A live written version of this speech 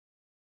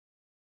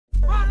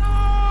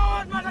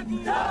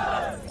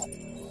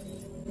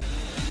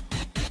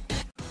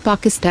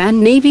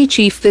Pakistan Navy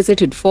chief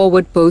visited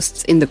forward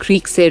posts in the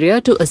creeks area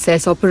to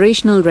assess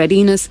operational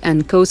readiness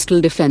and coastal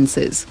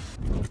defences.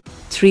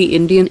 3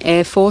 Indian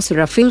Air Force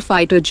Rafale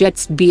fighter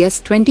jets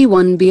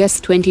BS-21,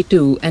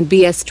 BS-22 and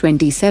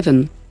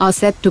BS-27 are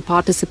set to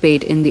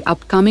participate in the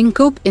upcoming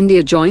COP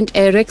India joint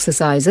air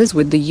exercises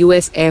with the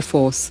US Air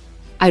Force.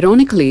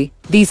 Ironically,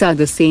 these are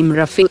the same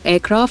Rafale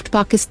aircraft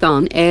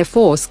Pakistan Air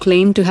Force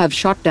claimed to have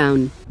shot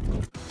down.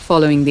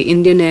 Following the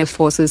Indian Air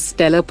Force's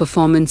stellar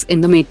performance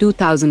in the May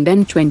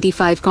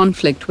 2025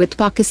 conflict with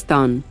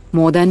Pakistan,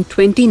 more than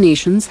 20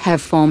 nations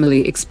have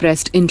formally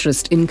expressed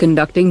interest in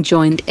conducting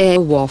joint air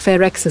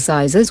warfare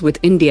exercises with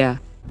India.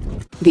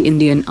 The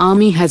Indian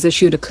Army has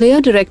issued a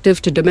clear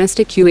directive to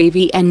domestic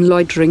UAV and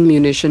loitering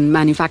munition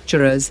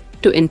manufacturers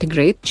to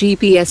integrate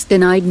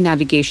GPS-denied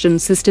navigation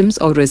systems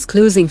or risk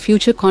losing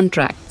future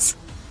contracts.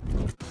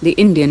 The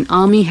Indian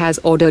Army has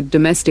ordered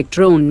domestic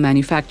drone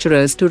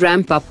manufacturers to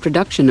ramp up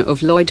production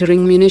of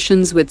loitering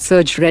munitions with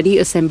surge-ready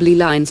assembly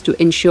lines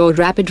to ensure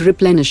rapid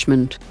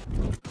replenishment.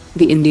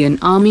 The Indian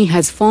Army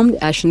has formed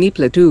ASHNI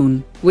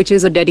platoon, which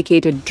is a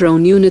dedicated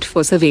drone unit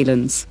for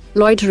surveillance,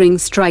 loitering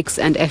strikes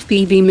and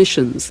FPV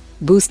missions,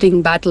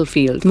 boosting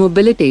battlefield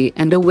mobility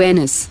and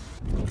awareness.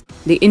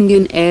 The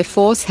Indian Air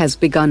Force has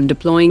begun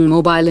deploying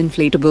mobile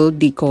inflatable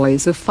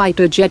decoys of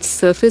fighter jets,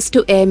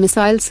 surface-to-air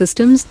missile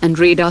systems and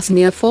radars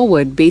near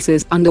forward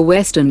bases under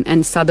Western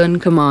and Southern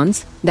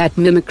commands that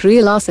mimic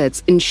real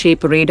assets in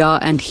shape, radar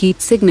and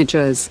heat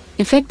signatures,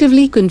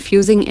 effectively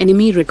confusing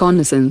enemy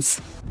reconnaissance.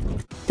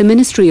 The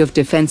Ministry of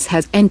Defense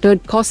has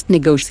entered cost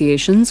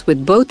negotiations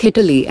with both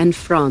Italy and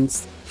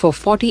France for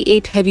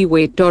 48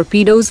 heavyweight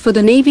torpedoes for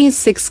the Navy's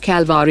 6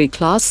 Kalvari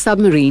Class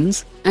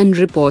submarines, and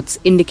reports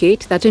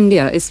indicate that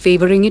India is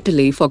favoring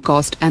Italy for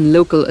cost and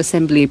local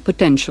assembly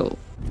potential.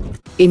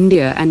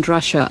 India and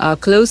Russia are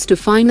close to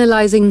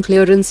finalizing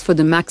clearance for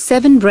the Mach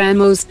 7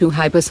 Brahmos-2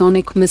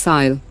 hypersonic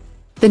missile.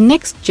 The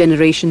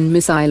next-generation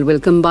missile will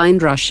combine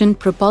Russian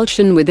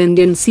propulsion with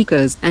Indian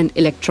seekers and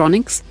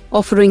electronics,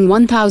 offering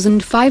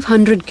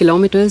 1,500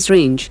 kilometers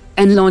range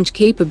and launch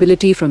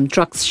capability from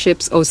trucks,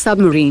 ships or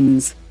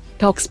submarines.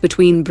 Talks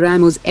between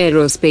Brahmos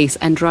Aerospace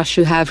and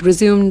Russia have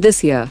resumed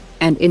this year,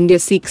 and India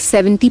seeks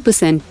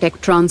 70%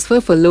 tech transfer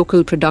for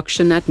local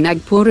production at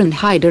Nagpur and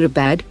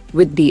Hyderabad,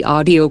 with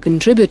DRDO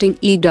contributing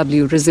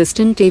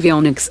EW-resistant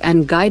avionics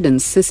and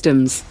guidance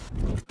systems.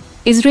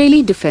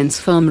 Israeli defense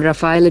firm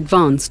Rafale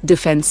Advanced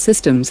Defense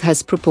Systems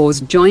has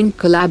proposed joint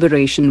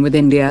collaboration with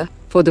India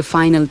for the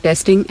final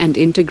testing and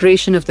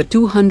integration of the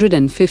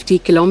 250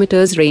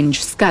 km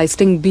range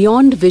Skysting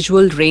Beyond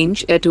Visual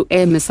Range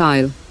air-to-air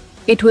missile.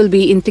 It will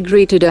be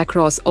integrated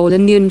across all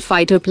Indian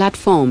fighter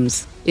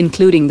platforms,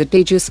 including the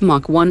Tejas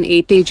Mark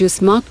 1A,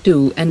 Tejas Mark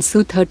 2 and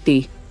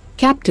Su-30.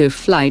 Captive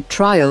flight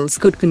trials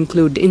could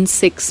conclude in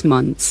 6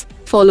 months,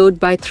 followed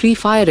by 3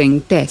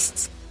 firing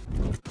tests.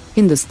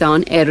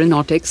 Hindustan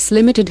Aeronautics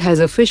Limited has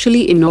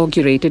officially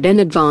inaugurated an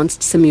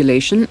advanced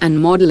simulation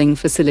and modeling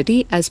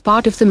facility as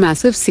part of the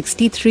massive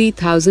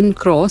 63,000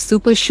 crore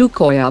Super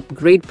Sukhoi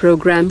upgrade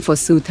program for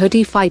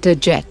Su-30 fighter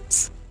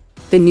jets.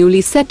 The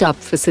newly set up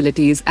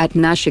facilities at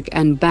Nashik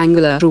and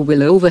Bangalore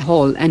will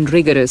overhaul and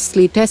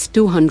rigorously test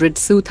 200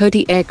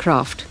 Su-30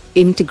 aircraft,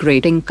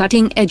 integrating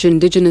cutting-edge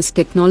indigenous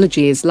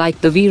technologies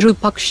like the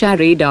Virupaksha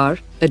radar,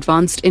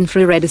 advanced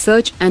infrared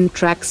search and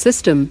track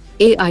system,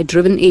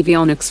 AI-driven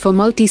avionics for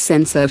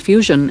multi-sensor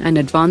fusion and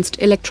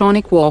advanced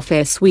electronic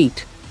warfare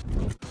suite.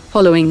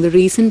 Following the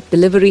recent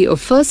delivery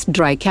of first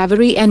dry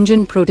Kaveri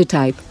engine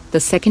prototype, the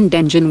second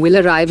engine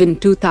will arrive in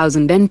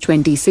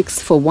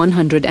 2026 for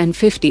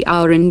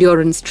 150-hour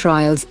endurance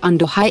trials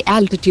under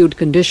high-altitude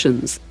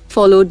conditions,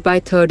 followed by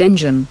third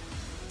engine.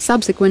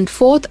 Subsequent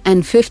fourth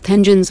and fifth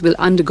engines will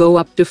undergo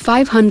up to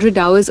 500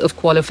 hours of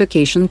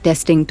qualification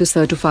testing to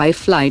certify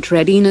flight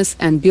readiness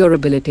and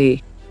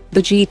durability.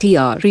 The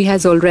GTRE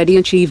has already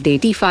achieved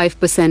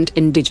 85%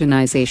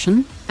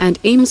 indigenization and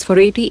aims for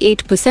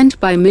 88%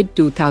 by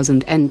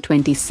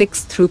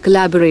mid-2026 through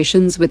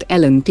collaborations with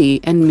L&T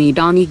and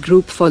Medani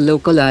Group for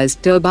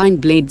localized turbine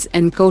blades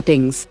and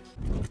coatings.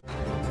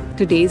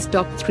 Today's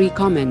top 3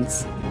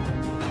 comments.